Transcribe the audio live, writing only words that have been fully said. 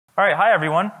All right, hi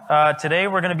everyone. Today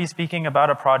we're going to be speaking about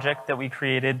a project that we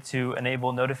created to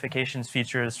enable notifications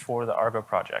features for the Argo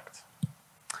project.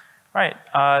 All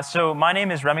right, so my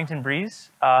name is Remington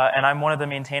and I'm one of the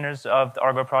maintainers of the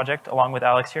Argo project along with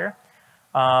Alex here.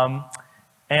 And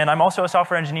I'm also a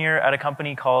software engineer at a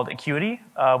company called Akuity,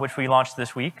 which we launched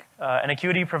this week. And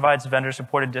Akuity provides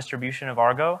vendor-supported distribution of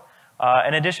Argo,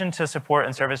 in addition to support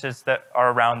and services that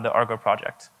are around the Argo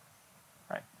project.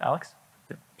 All right, Alex?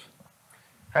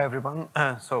 Hi, everyone.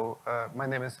 My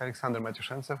name is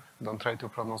Matyushentsev. Don't try to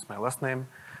pronounce my last name.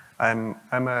 I'm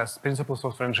a principal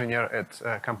software engineer at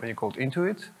a company called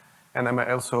Intuit, and I'm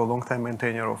also a long-time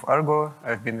maintainer of Argo.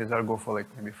 I've been with Argo for like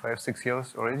maybe 5-6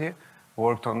 years already.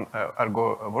 Worked on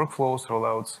Argo workflows,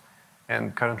 rollouts,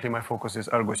 and currently my focus is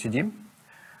Argo CD.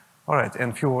 All right,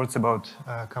 and a few words about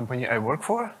the company I work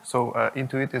for. So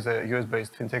Intuit is a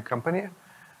US-based fintech company.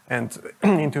 And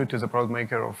Intuit is a proud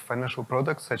maker of financial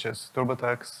products such as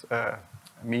TurboTax,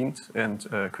 Mint, and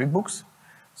QuickBooks.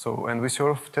 And we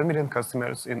serve 10 million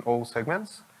customers in all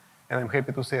segments. And I'm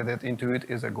happy to say that Intuit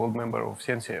is a gold member of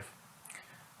CNCF.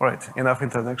 All right, enough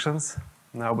introductions.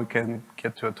 Now we can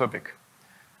get to a topic.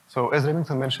 So as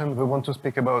Remington mentioned, we want to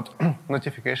speak about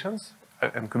notifications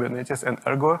and Kubernetes and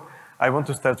Argo. I want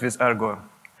to start with Argo.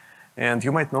 And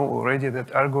you might know already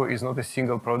that Argo is not a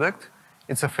single product.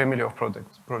 It's a family of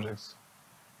projects.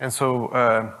 And so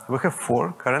we have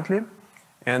 4 currently.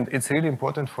 And it's really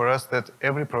important for us that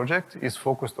every project is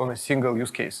focused on a single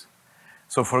use case.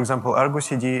 So for example, Argo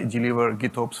CD deliver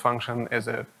GitOps function as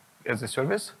a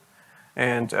service.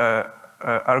 And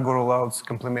Argo rollouts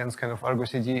complements kind of Argo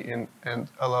CD and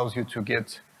allows you to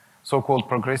get so-called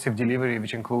progressive delivery,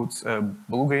 which includes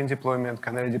blue-green deployment,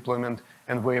 canary deployment,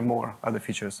 and way more other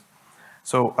features.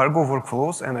 So Argo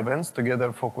workflows and events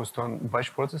together focused on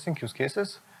batch processing use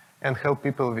cases and help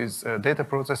people with data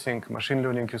processing, machine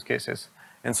learning use cases,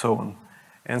 and so on.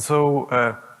 And so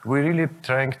we're really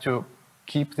trying to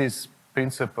keep this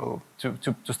principle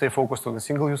to stay focused on a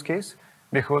single use case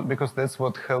because that's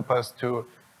what helps us to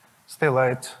stay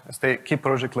light, keep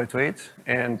project lightweight,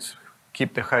 and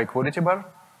keep the high quality bar.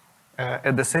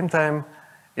 At the same time,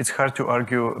 it's hard to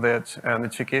argue that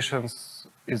notifications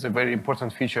is a very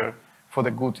important feature for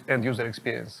the good end user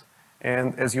experience.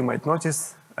 And as you might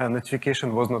notice,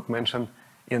 notification was not mentioned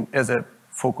as a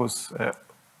focus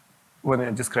when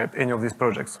I described any of these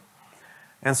projects.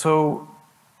 And so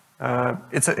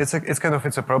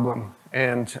it's a problem.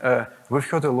 And we've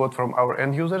heard a lot from our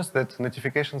end users that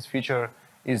notifications feature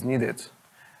is needed.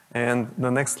 And the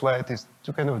next slide is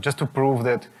to just to prove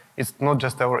that it's not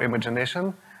just our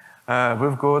imagination.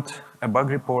 We've got a bug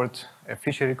report, a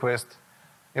feature request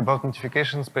about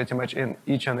notifications pretty much in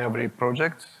each and every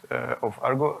project of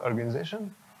Argo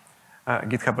organization,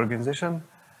 GitHub organization.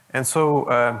 And so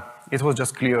it was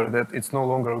just clear that it's no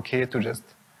longer okay to just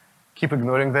keep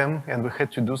ignoring them, and we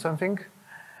had to do something.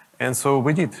 And so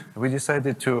we did. We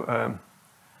decided to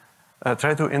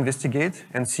try to investigate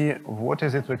and see what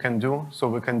is it we can do so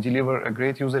we can deliver a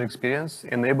great user experience,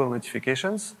 enable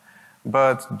notifications,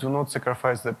 but do not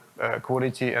sacrifice the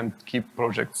quality and keep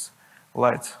projects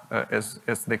light as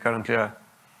they currently are.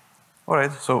 All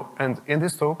right, and in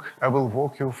this talk, I will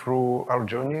walk you through our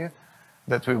journey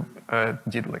that we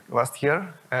did last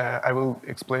year. I will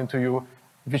explain to you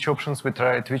which options we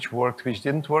tried, which worked, which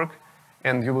didn't work,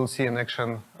 and you will see in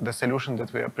action the solution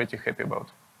that we are pretty happy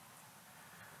about.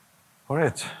 All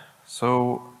right,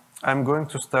 so I'm going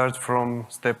to start from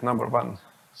step number 1.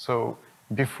 So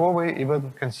before we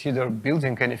even consider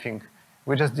building anything,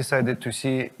 we just decided to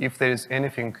see if there is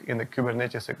anything in the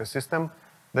Kubernetes ecosystem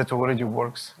that already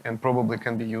works and probably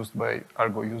can be used by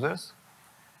Argo users.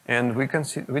 And we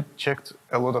checked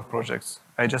a lot of projects.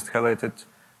 I just highlighted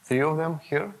 3 of them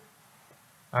here.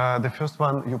 The first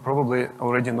one you probably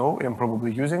already know and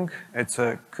probably using. It's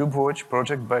a KubeWatch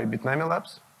project by Bitnami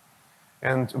Labs.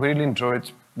 And we really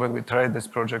enjoyed when we tried this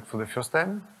project for the first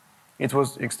time. It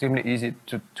was extremely easy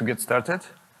to get started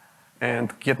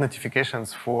and get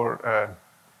notifications for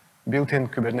built-in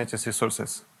Kubernetes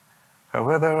resources.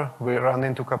 However, we ran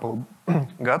into a couple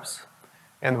gaps,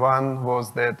 and one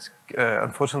was that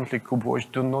unfortunately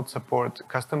KubeWatch do not support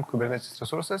custom Kubernetes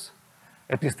resources.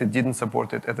 At least it didn't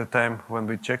support it at the time when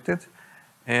we checked it.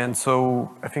 And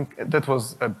so I think that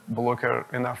was a blocker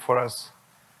enough for us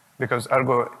because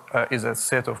Argo is a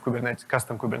set of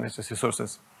custom Kubernetes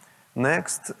resources.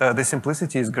 Next, the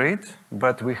simplicity is great,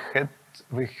 but we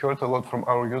heard a lot from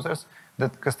our users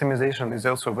that customization is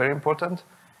also very important,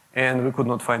 and we could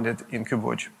not find it in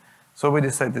KubeWatch. So we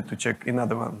decided to check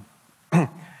another one.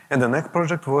 And the next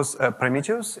project was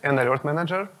Prometheus, an alert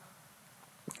manager.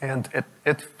 And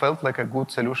it felt like a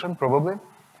good solution, probably.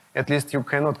 at least you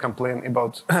cannot complain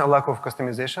about lack of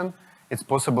customization. It's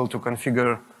possible to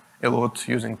configure a lot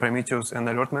using Prometheus and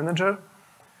Alert Manager.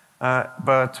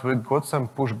 But we got some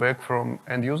pushback from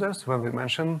end users when we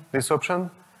mentioned this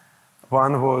option.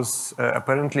 One was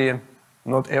apparently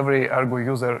not every Argo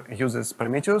user uses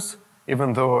Prometheus,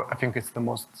 even though I think it's the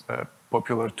most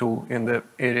popular tool in the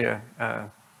area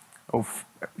of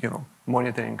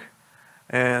monitoring.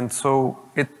 And so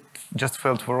it just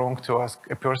felt wrong to ask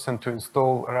a person to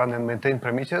install, run, and maintain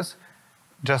Prometheus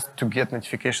just to get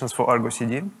notifications for Argo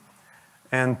CD.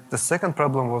 And the second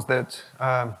problem was that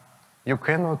you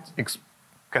cannot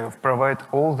kind of provide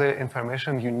all the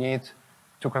information you need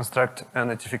to construct a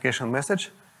notification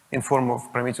message in form of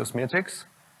Prometheus metrics.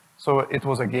 So it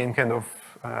was, again, kind of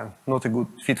not a good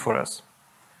fit for us.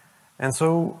 And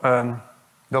so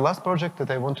the last project that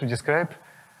I want to describe,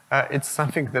 it's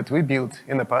something that we built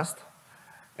in the past,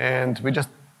 and we just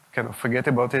kind of forget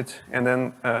about it. And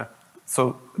then,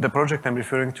 so the project I'm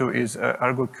referring to is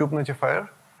Argo Kube Notifier.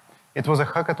 It was a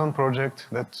hackathon project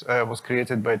that was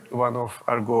created by one of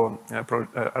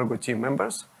Argo team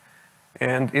members.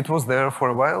 And it was there for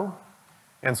a while.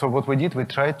 And so what we did, we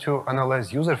tried to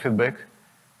analyze user feedback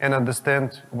and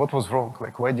understand what was wrong,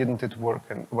 like why didn't it work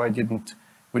and why didn't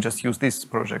we just use this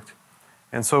project.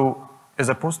 And so as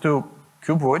opposed to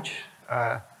KubeWatch,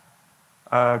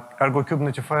 Argo Kube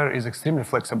Notifier is extremely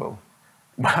flexible.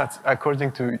 But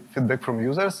according to feedback from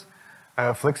users,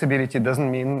 flexibility doesn't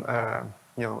mean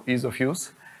ease of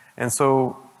use. And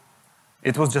so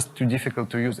it was just too difficult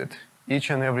to use it.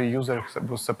 Each and every user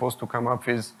was supposed to come up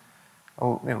with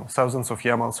thousands of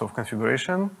YAMLs of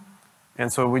configuration.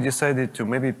 And so we decided to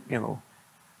maybe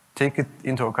take it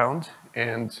into account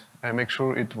and make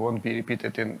sure it won't be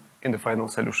repeated in the final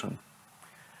solution.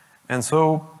 And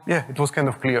so, yeah, it was kind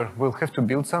of clear. We'll have to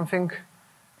build something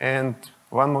and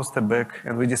one more step back,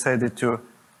 and we decided to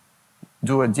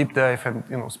do a deep dive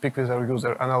and speak with our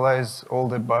user, analyze all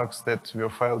the bugs that were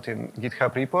filed in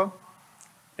GitHub repo.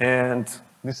 And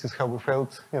this is how we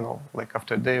felt, like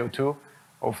after a day or two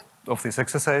of this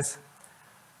exercise.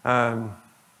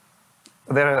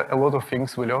 There are a lot of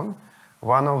things we learned.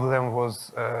 One of them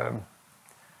was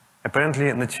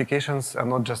apparently notifications are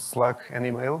not just Slack and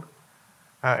email.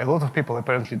 A lot of people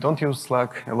apparently don't use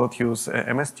Slack. A lot use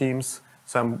MS Teams.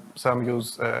 Some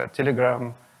use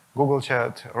Telegram, Google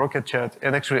Chat, Rocket Chat,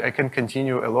 and actually I can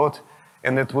continue a lot,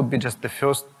 and it would be just the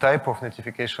first type of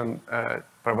notification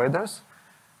providers,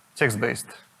 text-based.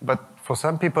 But for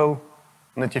some people,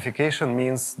 notification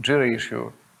means Jira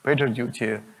issue,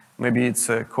 PagerDuty, maybe it's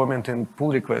a comment in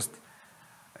pull request.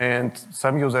 And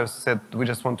some users said, we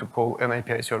just want to call an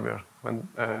API server and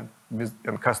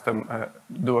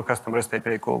do a custom REST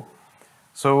API call.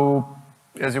 So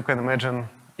as you can imagine,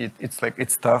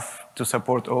 it's tough to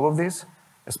support all of this,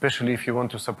 especially if you want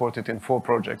to support it in 4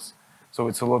 projects. So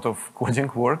it's a lot of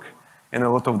coding work and a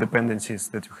lot of dependencies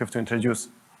that you have to introduce.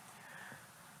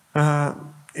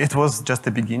 It was just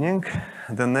the beginning.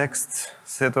 The next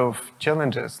set of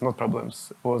challenges, not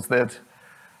problems, was that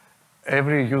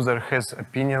every user has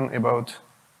opinion about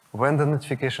when the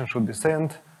notification should be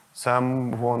sent.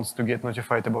 Some wants to get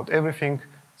notified about everything.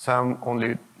 Some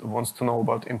only wants to know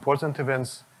about important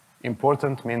events.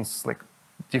 Important means like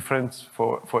different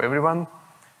for everyone.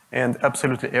 And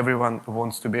absolutely everyone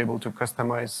wants to be able to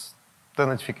customize the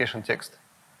notification text.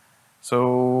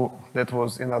 So that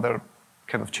was another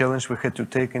kind of challenge we had to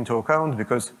take into account,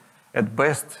 because at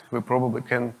best we probably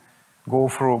can go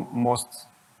through most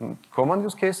common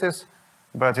use cases,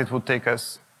 but it would take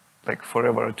us like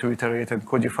forever to iterate and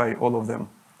codify all of them.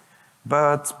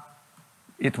 But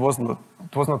it was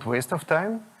not waste of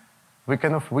time. We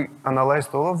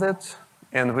analyzed all of that,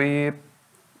 and we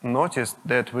noticed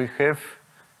that we have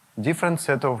different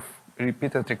set of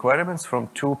repeated requirements from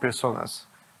 2 personas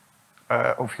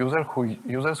of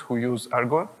users who use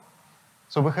Argo.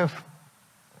 So we have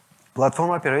platform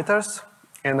operators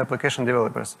and application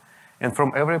developers. And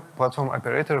from every platform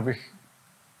operator, we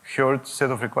heard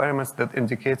set of requirements that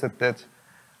indicated that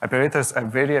operators are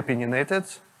very opinionated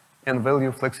and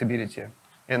value flexibility.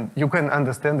 And you can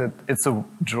understand that it's a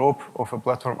job of a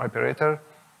platform operator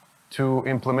to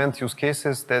implement use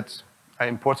cases that are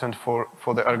important for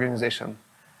the organization.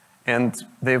 And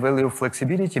they value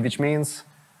flexibility, which means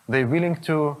they're willing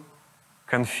to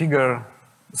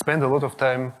spend a lot of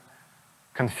time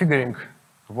configuring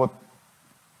what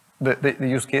the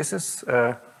use cases,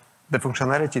 the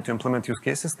functionality to implement use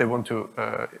cases they want to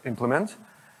implement.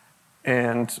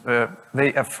 And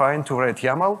they are fine to write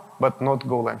YAML, but not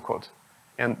Golang code.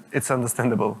 And it's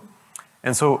understandable.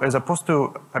 And so as opposed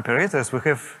to operators, we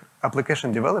have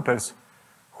application developers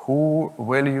who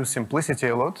value simplicity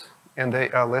a lot and they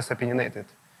are less opinionated,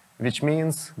 which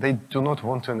means they do not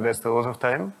want to invest a lot of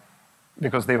time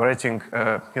because they're writing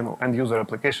end-user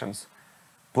applications.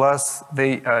 Plus,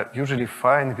 they are usually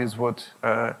fine with what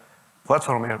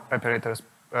platform operators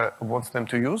wants them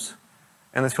to use,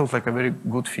 and it feels like a very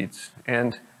good fit.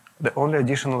 And the only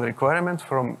additional requirement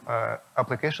from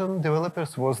application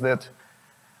developers was that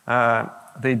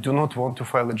they do not want to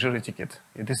file a Jira ticket.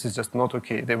 This is just not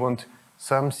okay. They want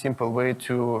some simple way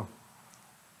to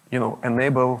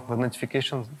enable the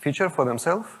notification feature for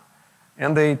themselves,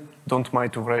 and they don't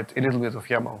mind to write a little bit of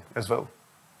YAML as well.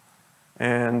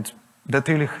 And that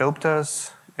really helped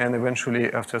us, and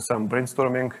eventually, after some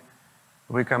brainstorming,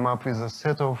 we come up with a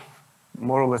set of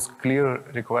more or less clear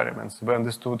requirements. We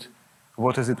understood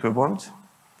what is it we want,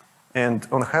 and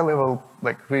on a high level,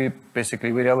 we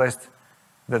realized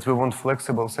that we want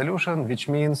flexible solution, which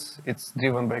means it's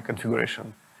driven by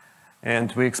configuration.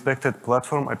 And we expected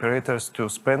platform operators to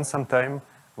spend some time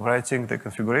writing the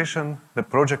configuration. The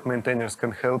project maintainers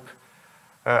can help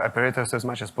operators as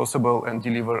much as possible and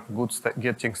deliver good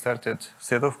getting started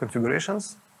set of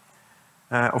configurations.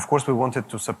 Of course, we wanted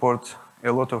to support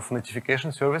a lot of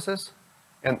notification services,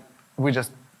 and which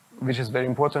is very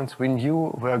important. We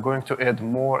knew we are going to add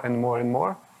more and more and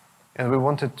more, and we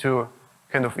wanted to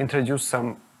kind of introduce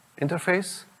some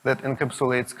interface that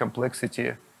encapsulates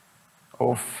complexity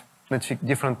of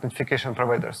different notification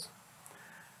providers.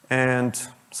 And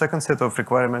second set of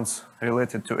requirements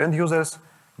related to end users,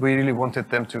 we really wanted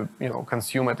them to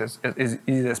consume it as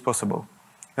easy as possible.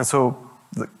 And so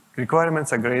the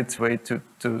requirements are a great way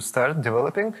to start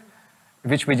developing,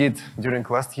 which we did during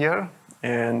last year.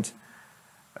 And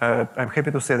I'm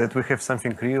happy to say that we have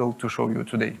something real to show you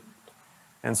today.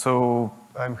 And so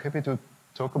I'm happy to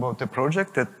talk about the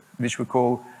project which we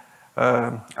call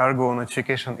Argo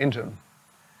Notification Engine.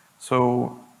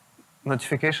 So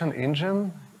Notification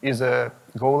Engine is a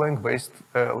Golang-based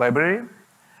library,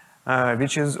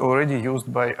 which is already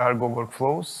used by Argo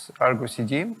workflows, Argo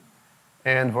CD,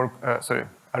 and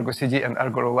Argo CD and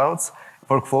Argo rollouts.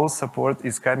 Workflows support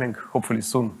is coming hopefully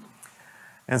soon.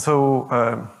 And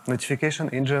so Notification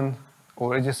Engine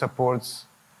already supports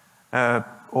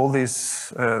all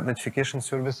these notification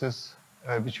services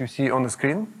which you see on the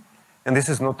screen. And this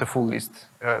is not the full list.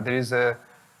 There is a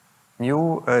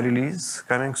new release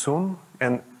coming soon,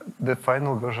 and the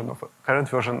final version current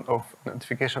version of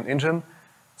Notification Engine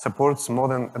supports more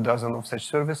than a dozen of such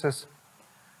services.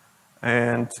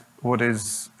 And what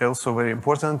is also very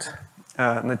important,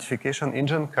 Notification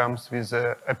Engine comes with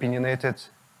an opinionated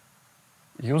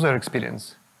user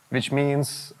experience, which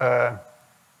means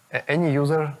any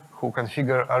user who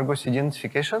configure Argo CD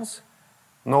notifications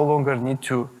no longer need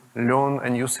to learn a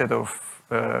new set of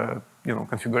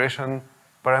configuration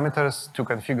parameters to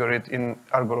configure it in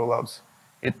Argo rollouts.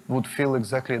 It would feel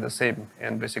exactly the same,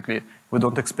 and basically we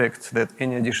don't expect that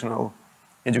any additional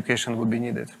education would be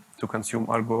needed to consume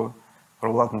Argo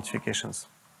rollout notifications.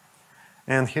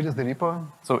 And here is the repo.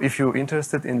 So if you're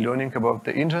interested in learning about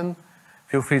the engine,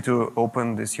 feel free to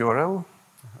open this URL.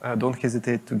 Don't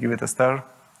hesitate to give it a star.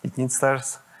 It needs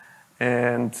stars.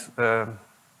 And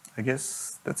I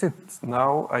guess that's it.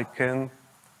 Now I can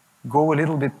go a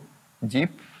little bit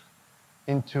deep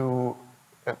into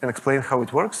and explain how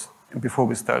it works before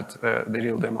we start the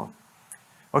real demo.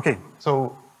 Okay,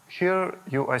 so here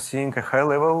you are seeing a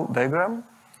high-level diagram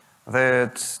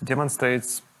that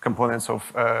demonstrates components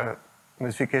of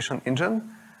notification engine.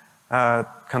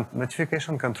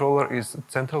 Notification controller is a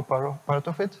central part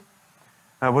of it.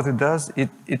 What it does,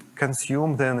 it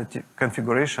consumes the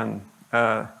configuration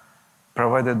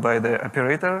provided by the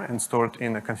operator and stored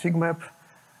in a config map,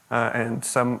 and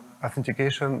some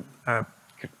authentication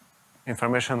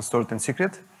information stored in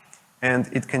secret. And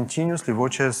it continuously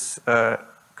watches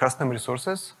custom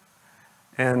resources.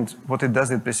 And what it does,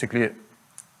 it basically,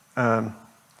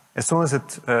 as soon as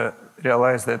it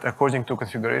realizes that according to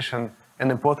configuration, an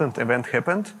important event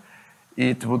happened,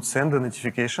 it would send a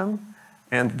notification,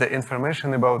 and the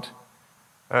information about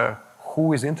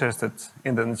who is interested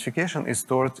in the notification is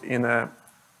stored in a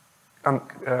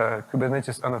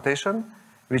Kubernetes annotation,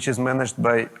 which is managed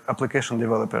by application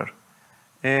developer.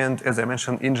 And as I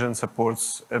mentioned, engine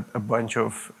supports a bunch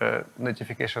of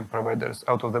notification providers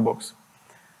out of the box.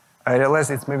 I realize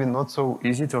it's maybe not so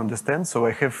easy to understand, so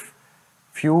I have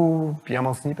few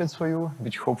YAML snippets for you,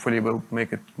 which hopefully will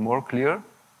make it more clear.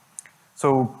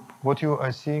 So what you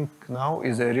are seeing now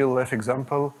is a real-life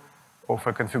example of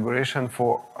a configuration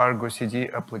for Argo CD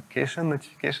application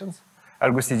notifications,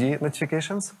 Argo CD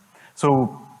notifications.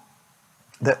 So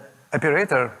the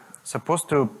operator is supposed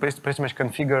to pretty much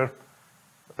configure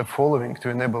the following to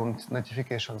enable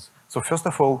notifications. So first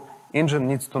of all, engine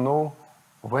needs to know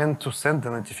when to send the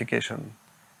notification.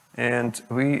 And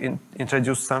we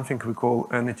introduced something we call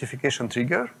a notification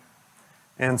trigger.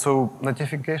 And so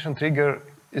notification trigger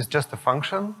is just a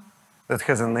function that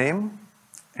has a name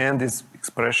and its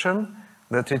expression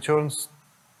that returns,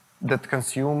 that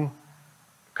consume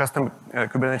custom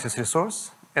Kubernetes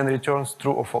resource and returns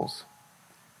true or false.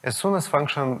 As soon as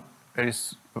function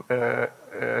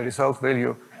result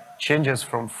value changes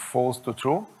from false to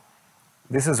true,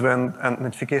 this is when a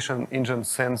notification engine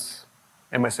sends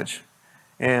a message.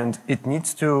 And it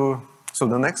needs to, so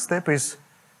the next step is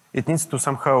it needs to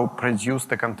somehow produce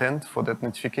the content for that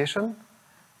notification.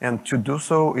 And to do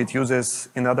so, it uses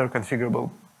another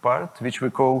configurable part, which we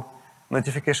call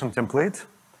notification template.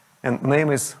 And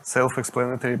name is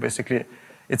self-explanatory. Basically,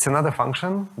 it's another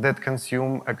function that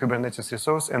consumes a Kubernetes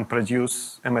resource and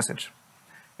produce a message.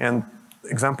 And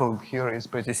example here is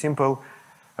pretty simple.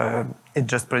 It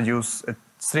just produces a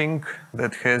string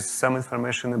that has some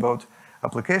information about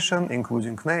application,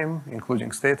 including name,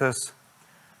 including status.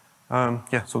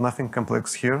 Yeah, so nothing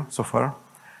complex here so far.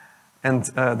 And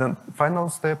the final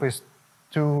step is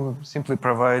to simply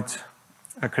provide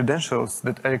credentials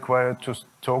that are required to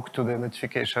talk to the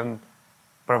notification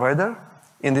provider.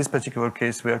 In this particular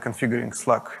case, we are configuring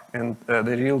Slack, and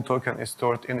the real token is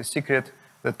stored in a secret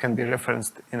that can be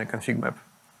referenced in a config map.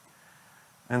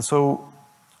 And so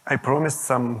I promised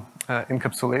some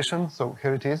encapsulation, so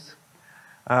here it is.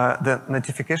 The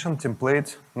notification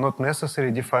template not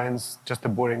necessarily defines just a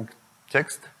boring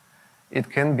text. It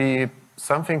can be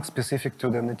something specific to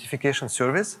the notification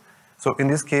service. So in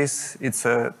this case, it's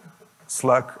a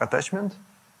Slack attachment.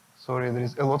 Sorry, there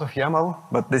is a lot of YAML,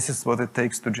 but this is what it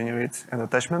takes to generate an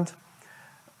attachment.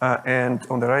 And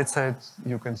on the right side,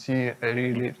 you can see a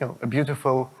really a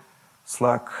beautiful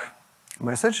Slack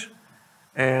message.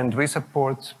 And we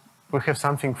have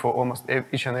something for almost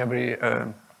each and every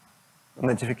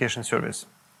notification service.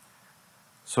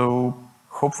 So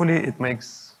hopefully it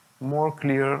makes more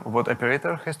clear what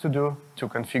operator has to do to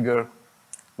configure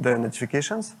the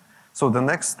notifications. So the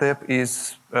next step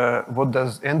is what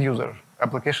does end user,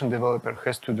 application developer,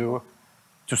 has to do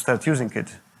to start using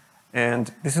it.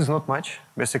 And this is not much.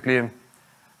 Basically,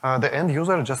 the end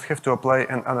user just have to apply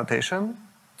an annotation.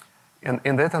 And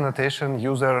in that annotation,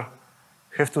 user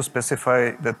have to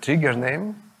specify the trigger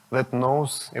name that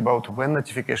knows about when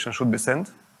notification should be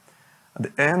sent,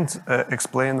 and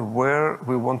explain where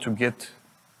we want to get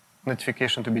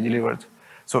notification to be delivered.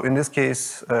 So in this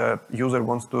case, user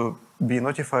wants to be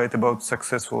notified about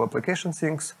successful application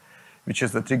things, which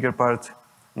is the trigger part.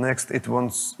 Next,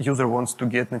 user wants to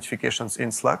get notifications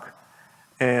in Slack,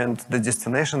 and the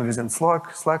destination within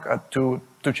Slack are two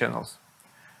channels.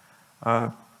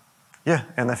 Yeah,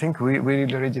 and I think we're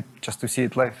really ready just to see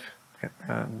it live.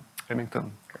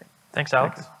 Remington. Great. Thanks,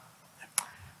 Alex.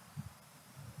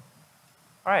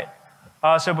 All right.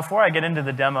 So before I get into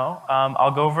the demo,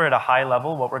 I'll go over at a high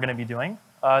level what we're going to be doing.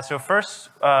 So first,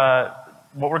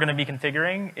 what we're going to be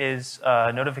configuring is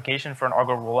notification for an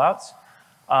Argo rollouts.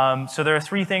 So there are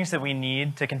three things that we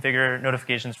need to configure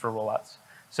notifications for rollouts.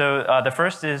 So the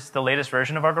first is the latest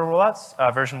version of Argo rollouts.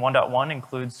 Version 1.1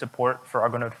 includes support for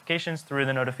Argo notifications through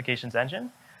the notifications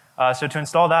engine. So to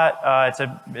install that,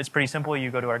 it's pretty simple. You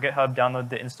go to our GitHub, download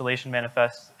the installation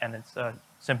manifest, and it's a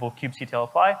simple kubectl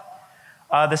apply.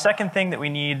 The second thing that we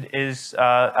need is,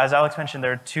 as Alex mentioned,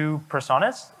 there are two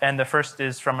personas, and the first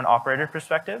is from an operator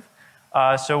perspective.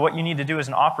 So what you need to do as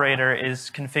an operator is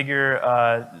configure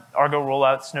Argo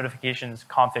rollouts notifications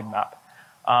config map.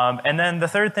 And then the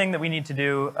third thing that we need to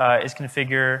do is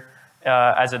configure,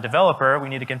 as a developer, we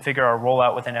need to configure our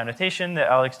rollout with an annotation that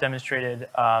Alex demonstrated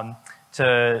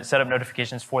to set up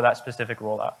notifications for that specific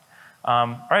rollout.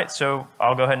 All right, so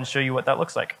I'll go ahead and show you what that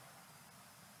looks like.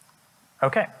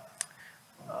 Okay.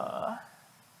 Let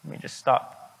me just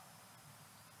stop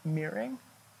mirroring.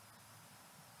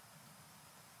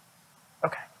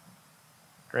 Okay,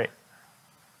 great.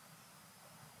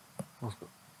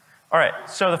 All right,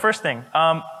 so the first thing,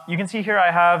 you can see here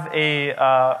I have a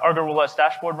Argo rollouts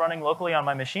dashboard running locally on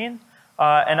my machine.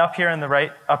 And up here in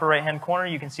the upper right-hand corner,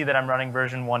 you can see that I'm running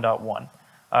version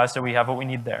 1.1. So we have what we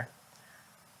need there.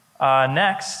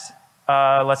 Next,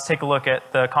 let's take a look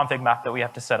at the config map that we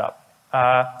have to set up.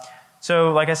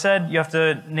 So like I said, you have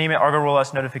to name it Argo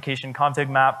rollouts notification config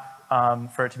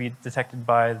map for it to be detected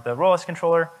by the rollouts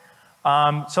controller.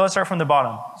 So let's start from the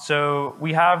bottom. So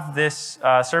we have this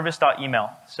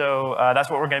service.email. So that's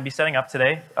what we're going to be setting up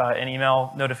today, an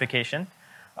email notification.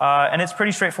 And it's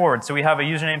pretty straightforward. So we have a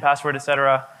username, password,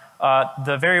 etc.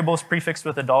 The variables prefixed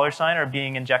with a $sign are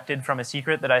being injected from a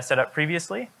secret that I set up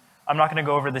previously. I'm not going to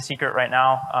go over the secret right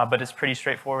now, but it's pretty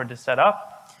straightforward to set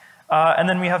up. And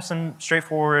then we have some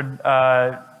straightforward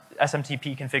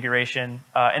SMTP configuration.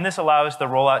 And this allows the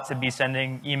rollout to be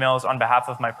sending emails on behalf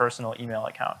of my personal email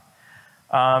account.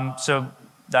 So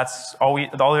that's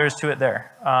all there is to it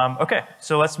there. OK,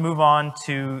 so let's move on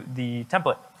to the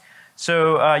template.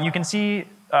 So you can see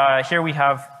here we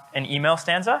have an email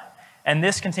stanza. And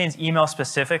this contains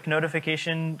email-specific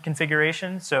notification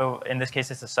configuration. So in this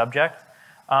case, it's a subject.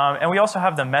 And we also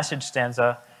have the message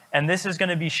stanza. And this is going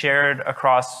to be shared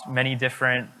across many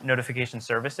different notification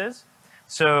services.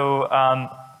 So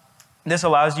this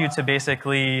allows you to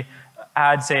basically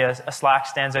add, say, a Slack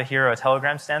stanza here, or a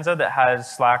Telegram stanza that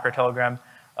has Slack or Telegram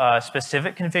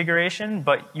specific configuration,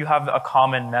 but you have a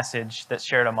common message that's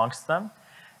shared amongst them.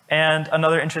 And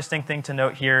another interesting thing to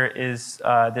note here is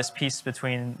this piece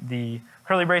between the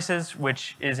curly braces,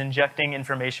 which is injecting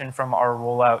information from our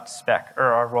rollout spec, or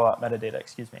our rollout metadata,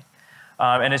 excuse me.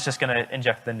 And it's just going to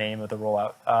inject the name of the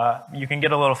rollout. You can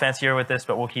get a little fancier with this,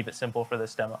 but we'll keep it simple for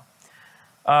this demo.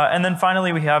 And then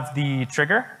finally, we have the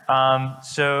trigger.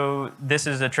 So this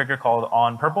is a trigger called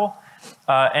onPurple.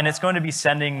 And it's going to be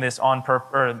sending this the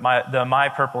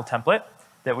myPurple template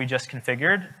that we just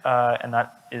configured, and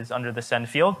that is under the send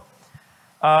field.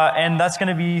 And that's going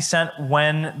to be sent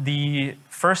when the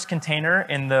first container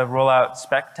in the rollout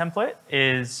spec template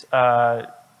is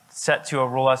set to a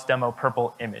rollouts demo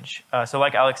purple image. So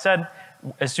like Alex said,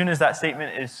 as soon as that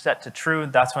statement is set to true,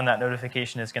 that's when that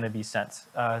notification is going to be sent.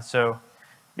 So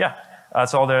yeah,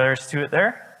 that's all there is to it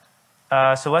there.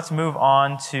 So let's move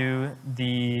on to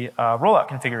the rollout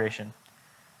configuration.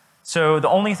 So the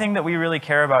only thing that we really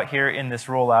care about here in this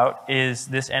rollout is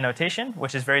this annotation,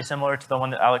 which is very similar to the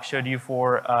one that Alex showed you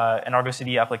for an Argo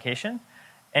CD application.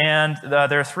 And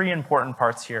there are three important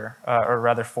parts here, or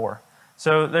rather four.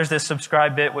 So there's this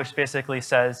subscribe bit, which basically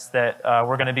says that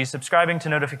we're going to be subscribing to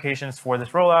notifications for this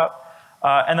rollout.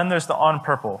 And then there's the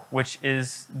onPurple, which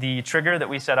is the trigger that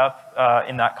we set up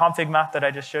in that config map that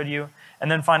I just showed you. And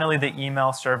then finally, the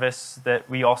email service that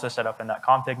we also set up in that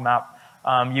config map.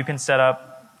 You can set up,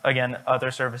 again,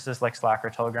 other services like Slack or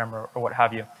Telegram or what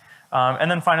have you.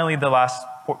 And then finally, the last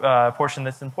portion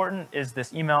that's important is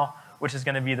this email, which is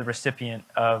going to be the recipient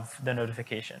of the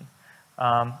notification.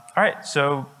 All right,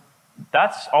 so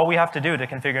that's all we have to do to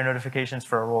configure notifications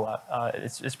for a rollout.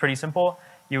 It's pretty simple.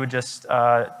 You would just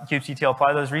kubectl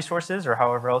apply those resources, or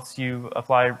however else you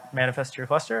apply manifest to your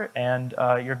cluster, and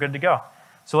you're good to go.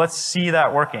 So let's see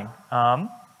that working. All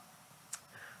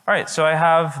right, so I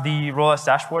have the rollouts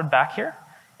dashboard back here.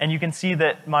 And you can see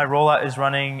that my rollout is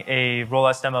running a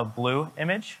rollouts demo blue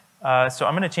image. So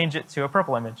I'm going to change it to a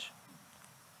purple image.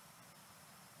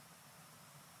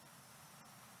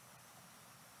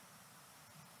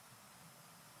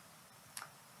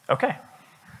 OK.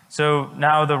 So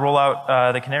now the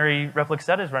rollout, the canary replica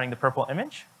set is running the purple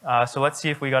image. So let's see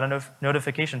if we got a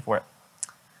notification for it.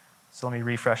 So let me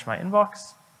refresh my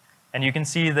inbox. And you can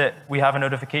see that we have a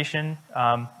notification.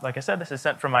 Like I said, this is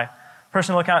sent from my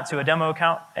personal account to a demo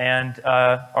account, and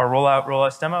our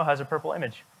rollouts demo has a purple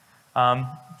image.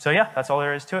 So yeah, that's all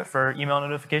there is to it for email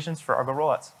notifications for Argo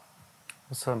rollouts.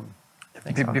 Awesome.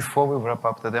 Before we wrap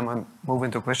up the demo and move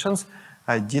into questions,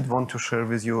 I did want to share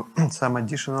with you some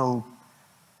additional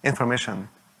information,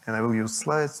 and I will use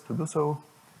slides to do so.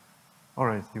 All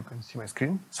right, you can see my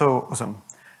screen. So awesome.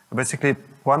 Basically,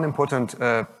 one important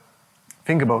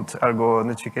thing about Argo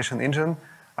notification engine,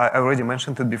 I already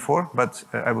mentioned it before, but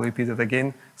I will repeat it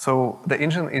again. So the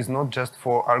engine is not just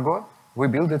for Argo. We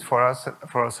build it for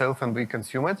ourselves and we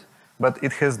consume it, but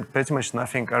it has pretty much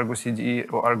nothing Argo CD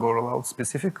or Argo rollout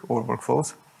specific or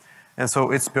workflows. And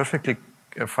so it's perfectly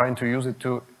fine to use it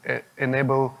to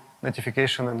enable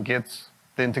notification and get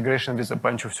the integration with a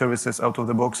bunch of services out of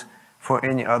the box for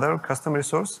any other custom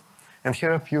resource. And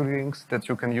here are a few links that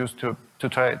you can use to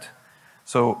try it.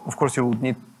 So of course you will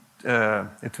need,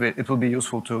 it will be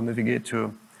useful to navigate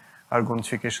to Argo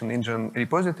notification engine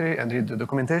repository and read the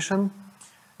documentation.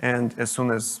 And as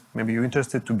soon as maybe you're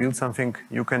interested to build something,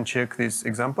 you can check this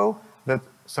example that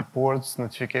supports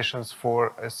notifications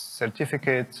for a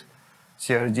certificate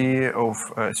CRD of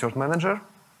Cert Manager.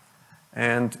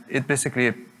 And it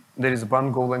basically, there is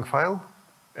one Golang file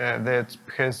that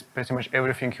has pretty much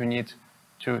everything you need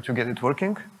to get it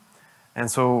working. And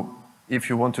so if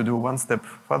you want to do one step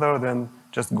further, then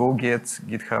just go get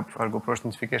GitHub Argo Push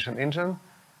Notification Engine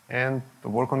and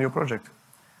work on your project.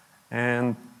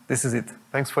 And this is it.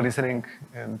 Thanks for listening,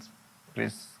 and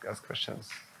please ask questions.